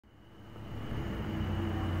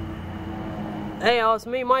Hey y'all, it's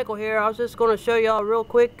me, Michael here. I was just going to show y'all real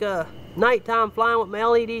quick nighttime flying with my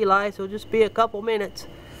LED lights. It'll just be a couple minutes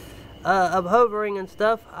of hovering and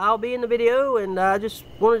stuff. I'll be in the video, and I just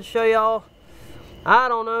wanted to show y'all. I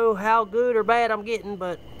don't know how good or bad I'm getting,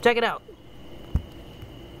 but check it out.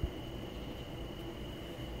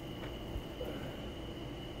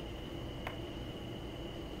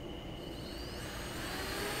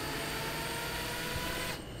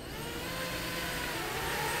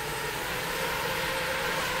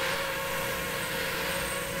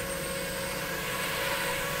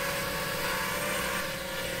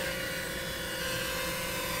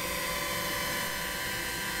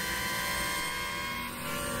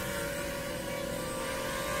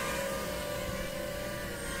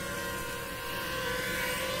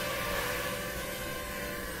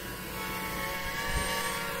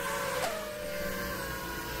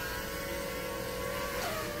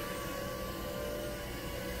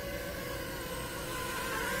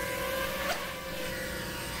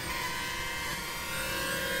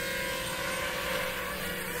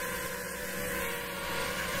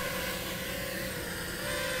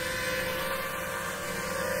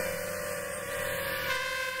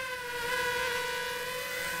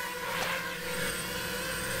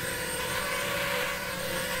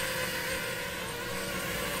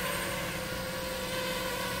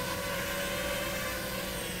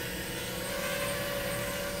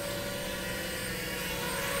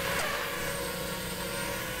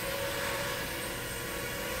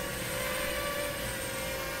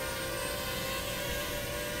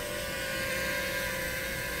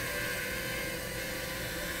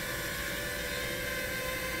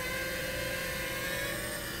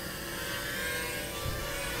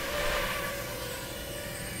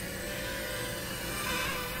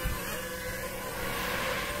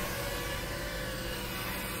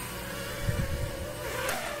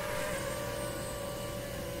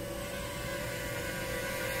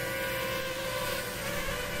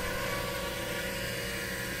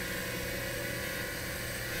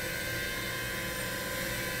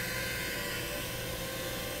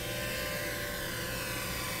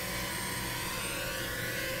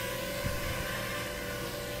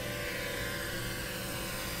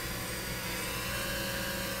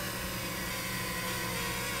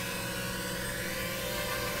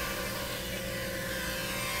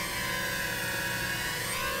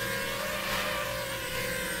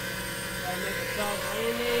 Make a soft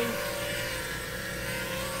landing.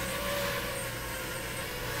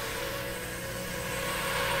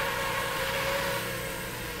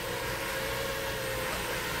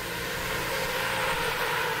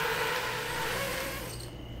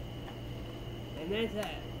 And that's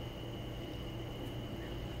that.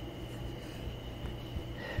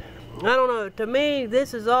 I don't know, to me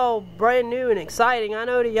this is all brand new and exciting. I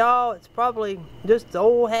know to y'all it's probably just the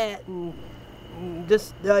old hat and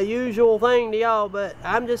just the usual thing to y'all, but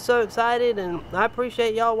I'm just so excited, and I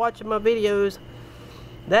appreciate y'all watching my videos.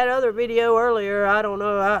 That other video earlier, I don't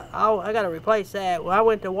know, I gotta replace that. Well, I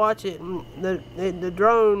went to watch it and the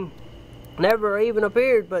drone never even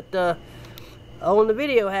appeared, but on the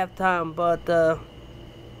video half time. But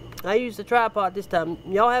I used the tripod this time.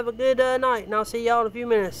 Y'all have a good night, and I'll see y'all in a few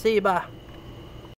minutes. See you, bye.